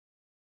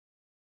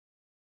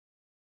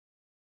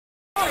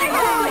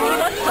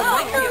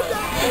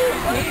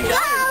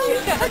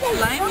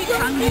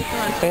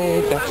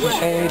Hey, Dexter.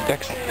 Hey,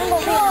 Dexter.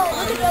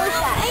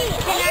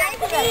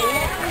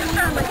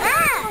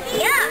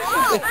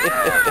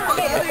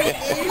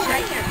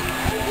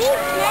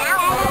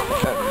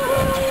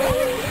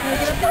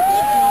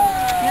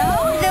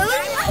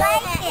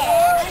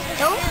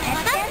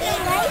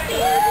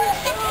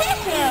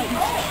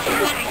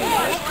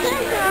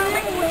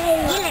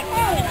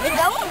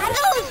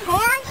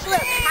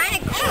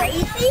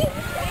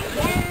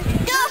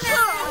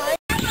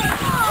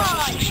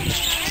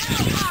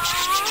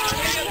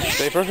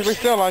 Stay perfectly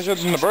still, Elijah,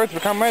 and the birds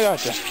will come right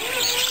at you.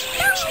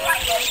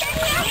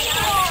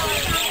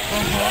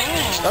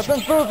 Got some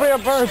food for your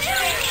birds.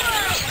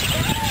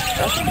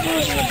 Got some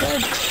food for your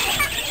birds.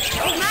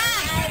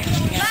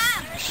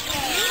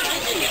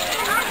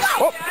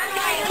 Oh,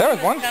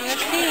 there's one. Come to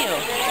see you.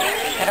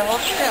 Gotta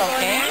hold still,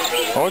 okay?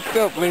 Hold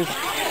still, please.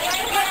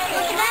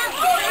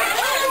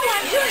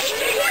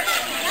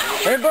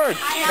 Hey, bird,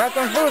 got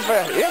some food for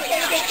you. Yeah.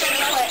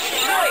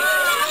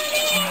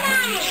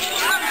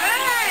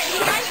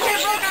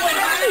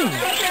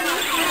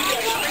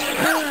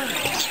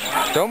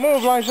 Don't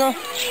move, Liza.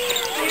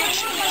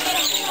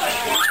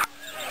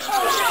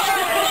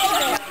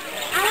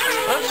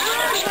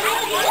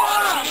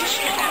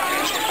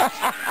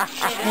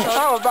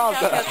 How about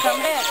that? Come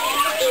back.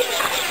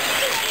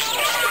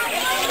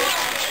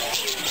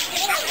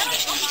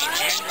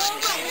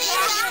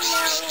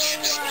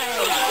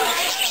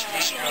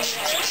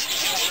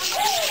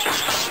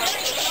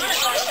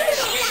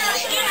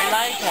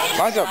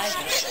 Liza.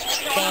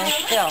 Stand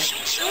still.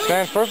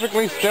 Stand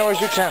perfectly still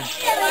as you can.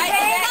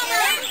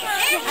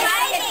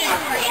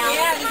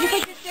 Yeah, did you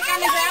put your stick on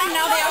the ground?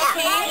 Now they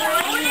okay?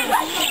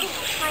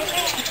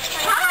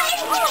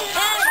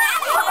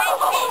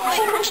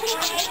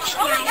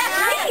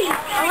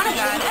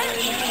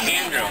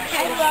 Andrew.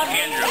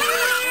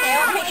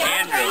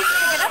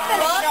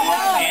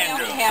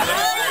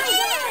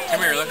 Come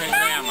here, look at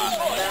Grandma.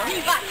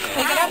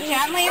 Pick it up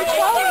gently and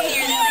slowly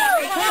here and then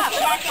pick it up.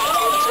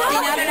 See,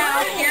 now they're not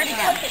all scared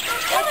again.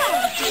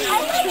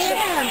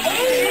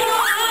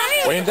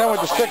 When you're done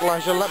with the stick,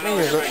 Liza, let me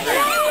use it.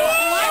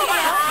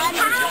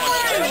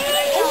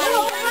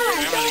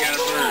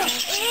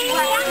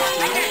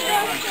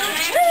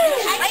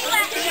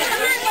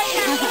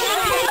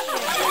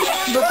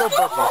 Little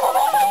bubble. I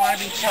don't want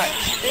to be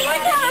touched. They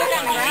like to stick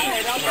on the ground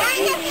there, don't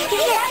they?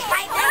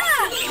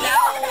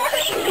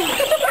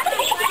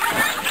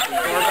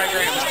 Or by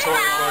Grandma's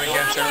totally going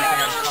against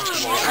everything I'm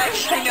comfortable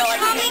with. I know, I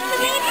mean,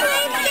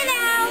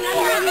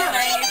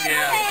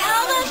 Yeah.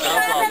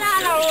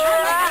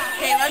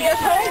 Caleb,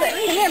 just hold it.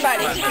 Come here,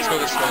 buddy. Let's go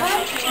this way.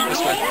 This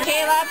way.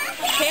 Caleb,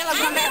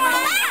 come back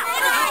home.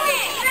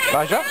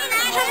 Liza,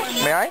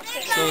 may I?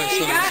 Slowly, this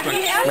way.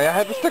 May I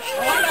have the stick?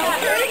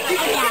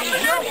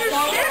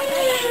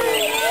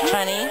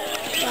 Honey,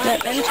 let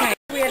them try.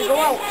 We had to go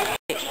out.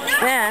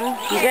 Then,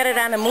 you got it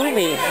on a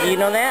movie. You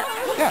know that?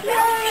 Yeah.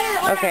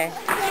 Okay.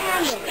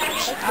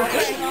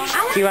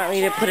 Do you want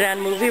me to put it on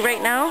a movie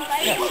right now?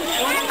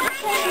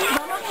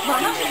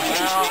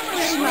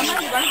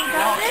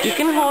 You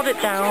can hold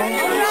it down.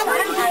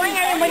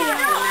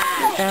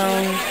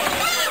 Down.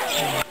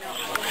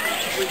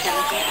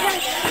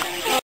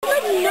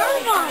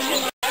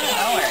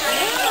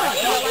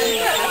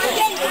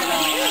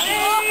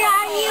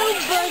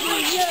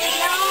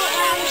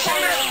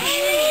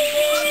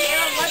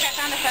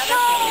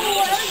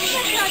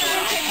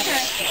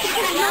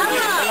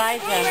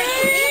 Elijah.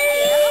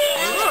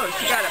 Oh,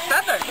 she got a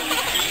feather.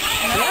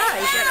 Yeah,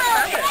 you got a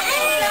feather.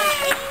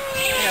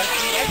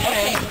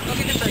 Okay, look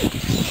at the bird.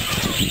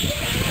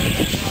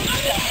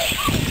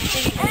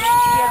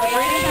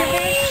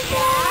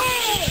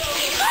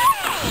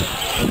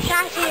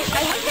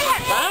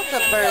 Lots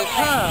of birds,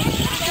 huh?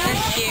 They're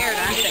scared,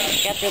 aren't they?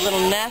 Got their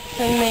little nests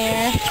in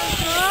there.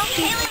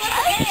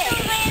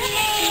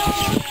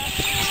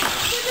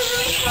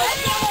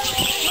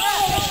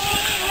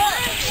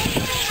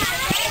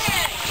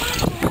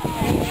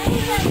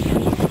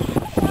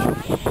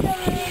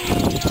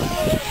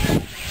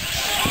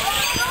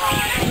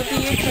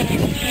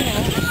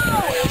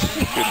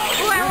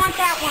 Ooh, I want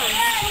that one.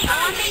 I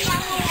want that one.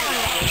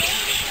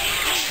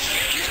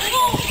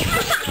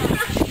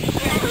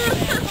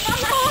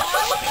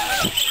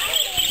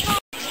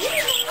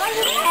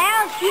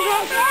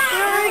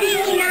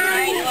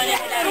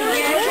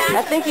 I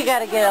think you got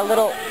to get a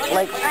little,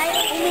 like,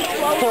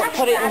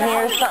 put it in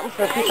here or something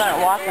so people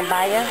aren't walking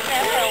by you.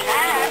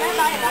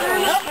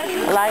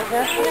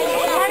 Elijah?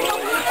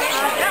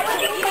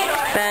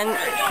 Ben?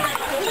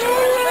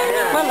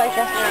 Come on,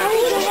 Elijah.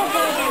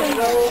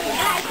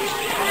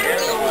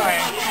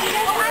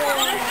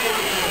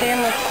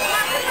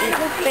 You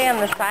can stay on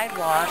the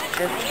sidewalk.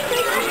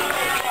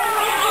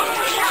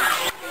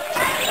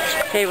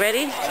 Okay,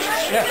 ready?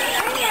 Yeah.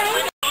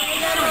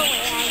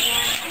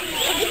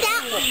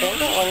 Ben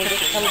don't want to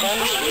just come down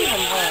and see him,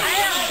 huh?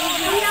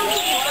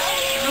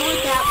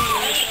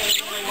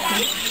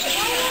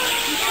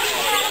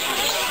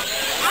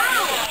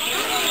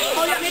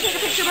 Oh, you want me to take a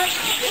picture?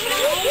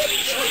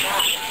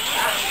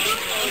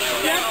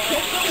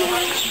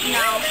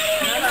 No.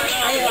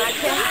 Are you like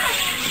him?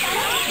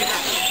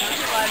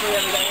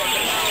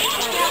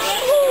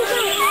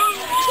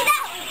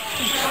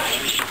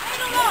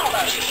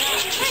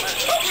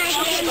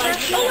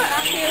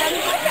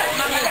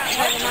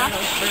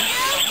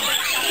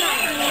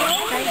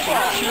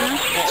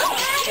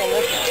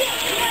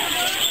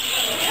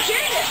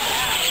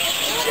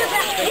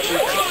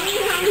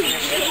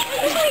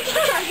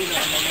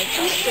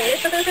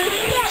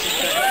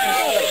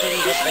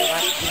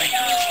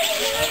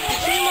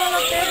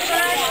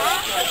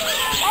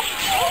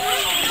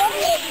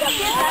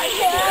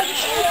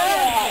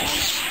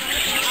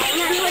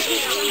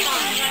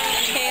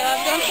 Caleb,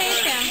 go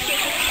chase him.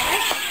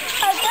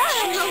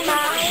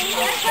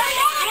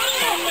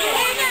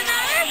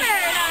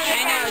 I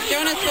know,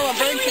 Jonah's full of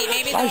bird seed.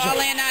 Maybe they'll all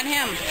land on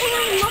him.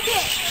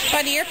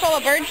 Buddy, you're full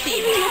of bird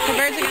seed. The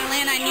birds are going to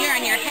land on you or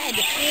on your head.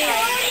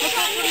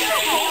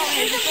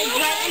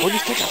 Where'd you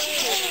stick it?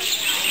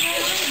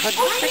 Where'd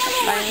you stick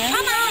it, Marianne?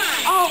 Come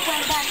on! Oh,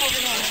 went back over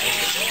there.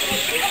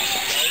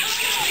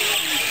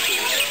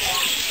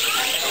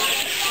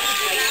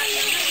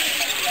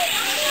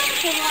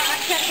 Caleb,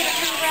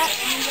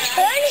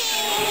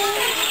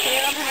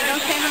 honey,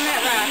 don't stand on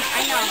that rock.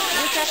 I know.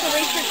 You just have to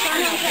waste your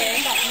time,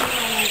 okay?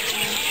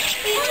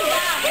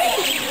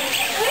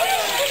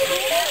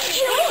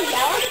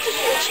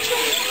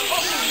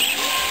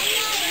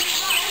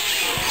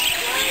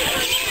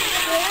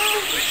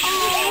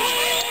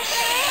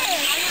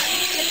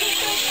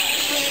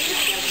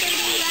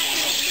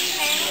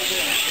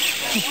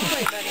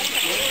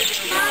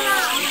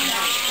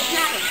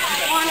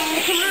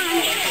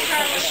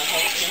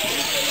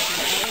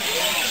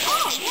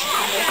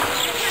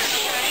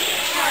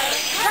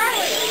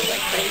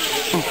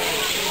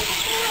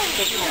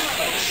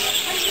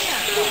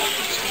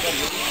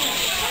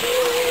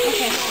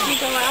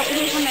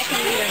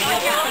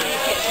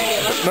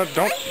 No,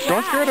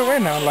 don't scare it away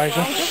now,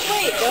 Elijah. Just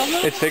wait,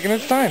 don't It's taking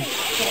its time.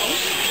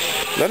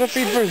 Let it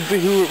feed first and see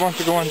who it wants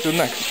to go on to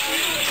next.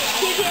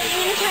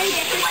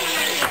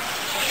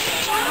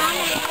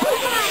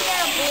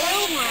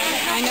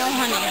 I know,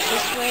 honey.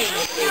 Just wait.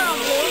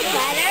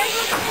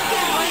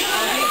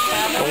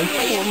 Don't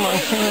pull my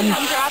hand.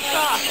 Dropped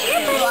off.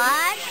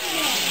 What?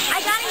 I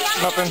got a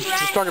yellow. Nothing.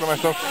 Just talking to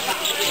myself.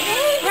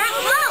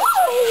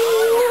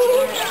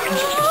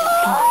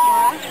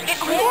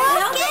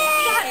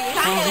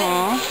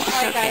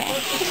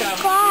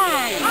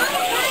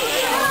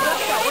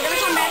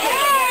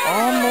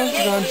 Almost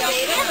done.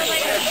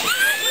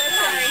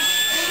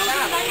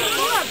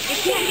 You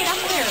can't get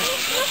up there.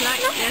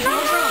 There's no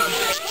room.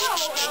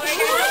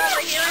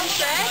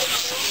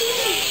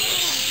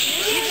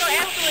 You go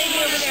ask the lady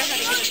over there how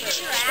to get a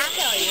bird. I'll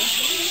tell you.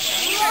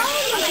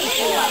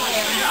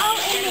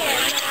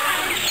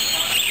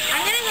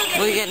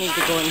 We gotta need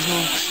to go in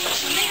here.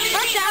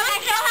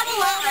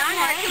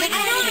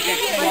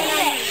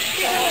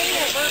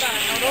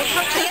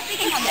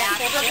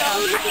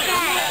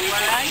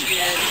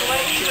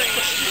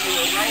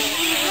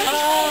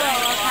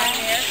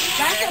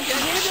 That's a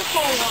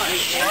beautiful one.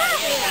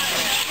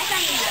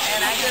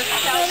 And I just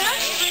tell her.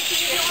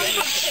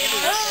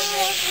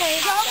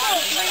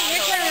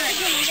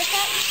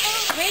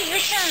 Wait,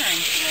 your turn.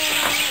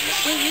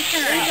 Wait, your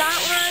turn. You got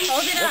one?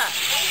 Hold it up.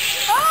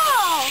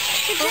 Oh,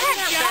 good job,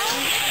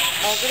 John.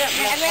 Hold it up.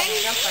 And then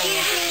you got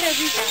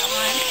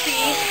one.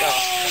 See?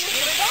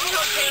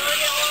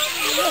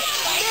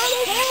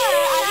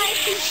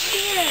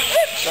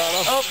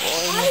 Oh,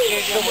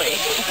 here's the way.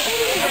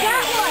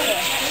 That one.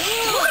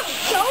 Look,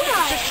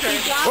 Jonah.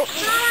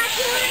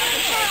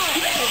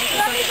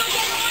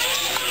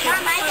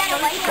 Mom, I got a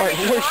white one.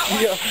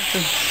 Yeah.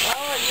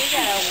 Oh, you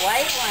got a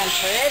white one.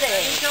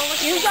 Pretty.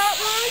 You got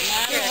one?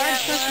 Here, Your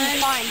one's just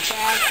fine,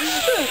 Dad.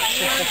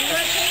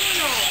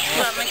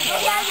 Look,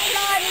 Michaela.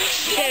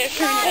 You gotta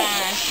turn it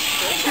on.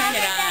 Turn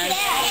it on.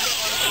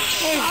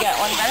 Here, you got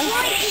one, Ben.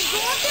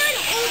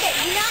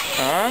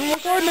 I'm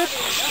recording it.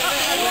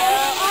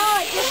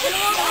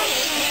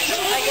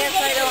 I guess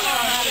I don't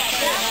know how to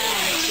turn it on.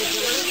 Did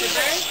you lose the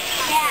bird?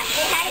 Yeah,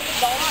 they had it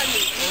go on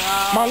me.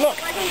 Ma, look.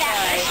 Wasn't that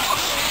right?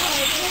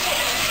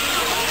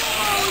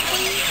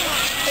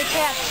 Hey,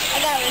 Pat,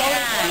 I got a load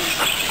of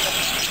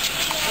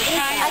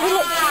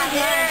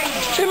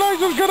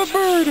Elijah's got a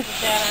bird.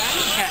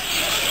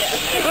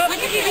 What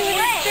did you do with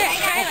that stick?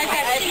 I like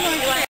that.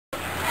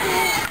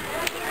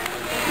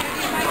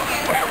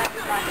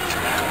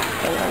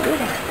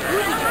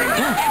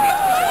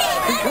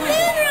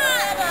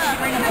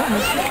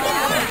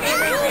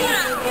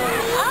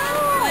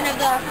 One of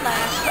those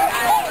last.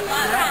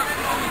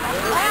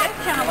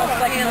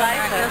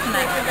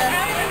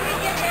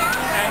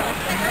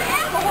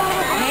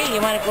 Hey, you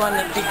want to go on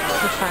the big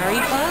safari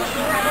bus?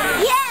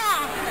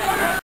 Yeah!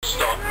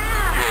 Stop.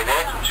 You are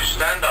welcome to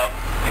stand up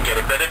and get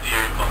a better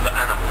view of the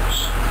animals.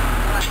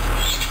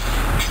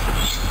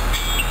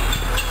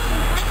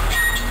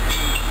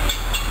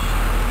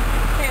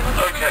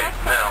 Okay,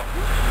 now,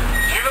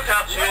 if you look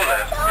out to your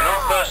left, in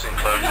our first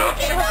enclosure,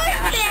 you will see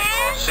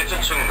our sitter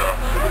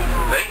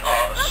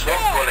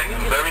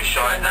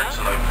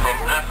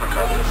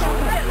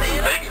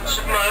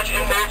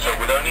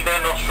only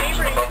their nostrils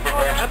above the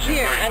water to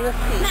breathe,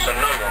 so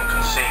no one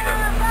can see them.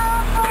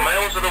 The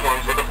males are the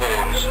ones with the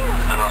horns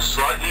and are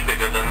slightly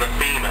bigger than the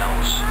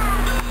females.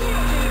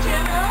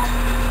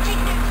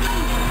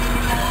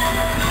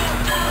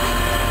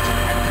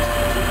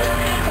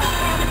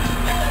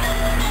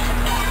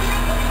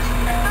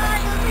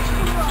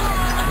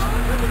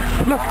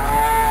 Look.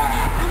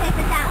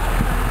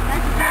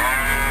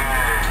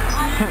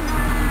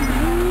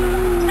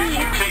 If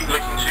you keep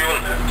looking to your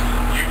left,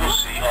 you will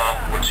see our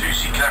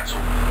Watusi cattle,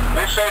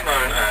 also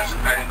known as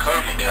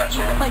Ankoli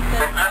cattle,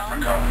 from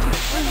Africa.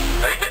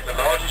 They get the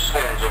largest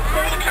horns of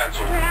all the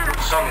cattle,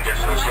 some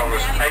getting as long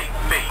as 8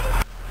 feet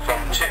from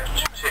tip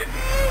to tip,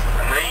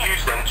 and they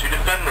use them to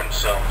defend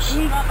themselves.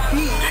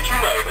 Did you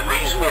know that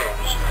these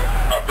horns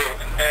are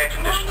built-in air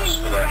conditioners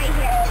for them?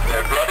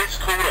 Their blood is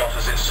cooled off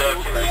as it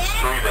circulates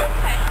through them,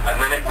 and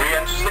then it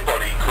re-enters the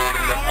body,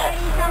 cooling them off.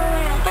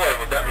 Boy,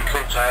 would that be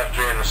cool to have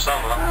during the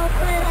summer.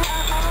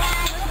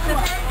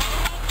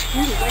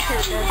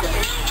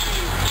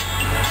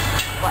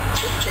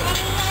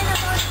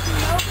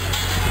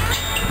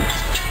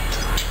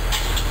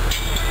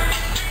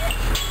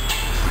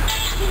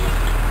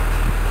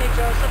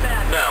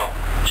 Now,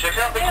 check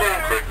out the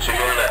corn crib to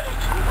your left.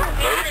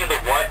 Those are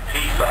the white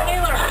peafowl.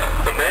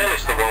 The male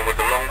is the one with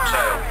the long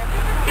tail.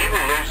 He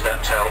will lose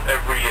that tail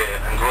every year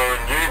and grow a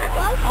new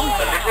one,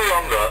 a little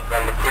longer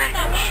than the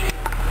previous sheep.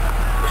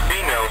 The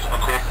females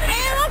are called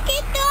peacocks.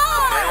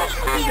 The males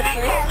are called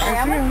peacocks.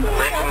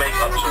 They can make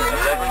up to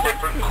 11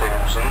 different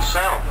calls and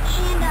sounds.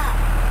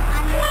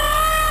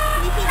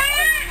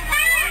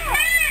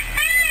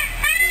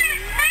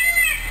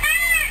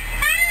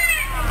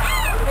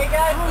 Hey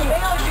guys, the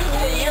male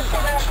usually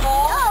answer that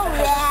call. Oh,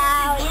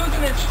 yeah. He's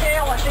losing his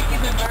tail. I think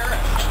he's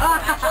embarrassed.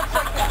 Looks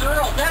like the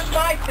girl. That's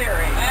my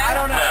theory. I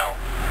don't know. Now,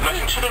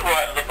 looking to the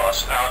right of the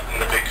bus out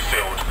in the big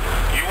field,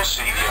 you will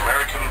see the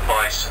American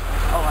bison.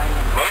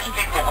 Most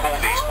people call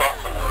these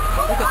buffalo,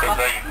 but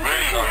they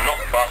really are not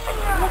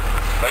buffalo.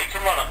 They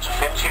can run up to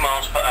 40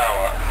 miles per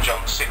hour and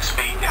jump 6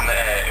 feet in the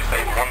air if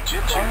they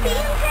wanted to.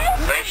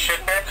 They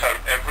shed their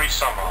coat every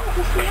summer,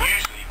 but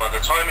usually by the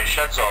time it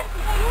sheds off,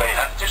 they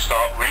have to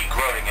start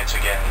regrowing it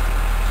again.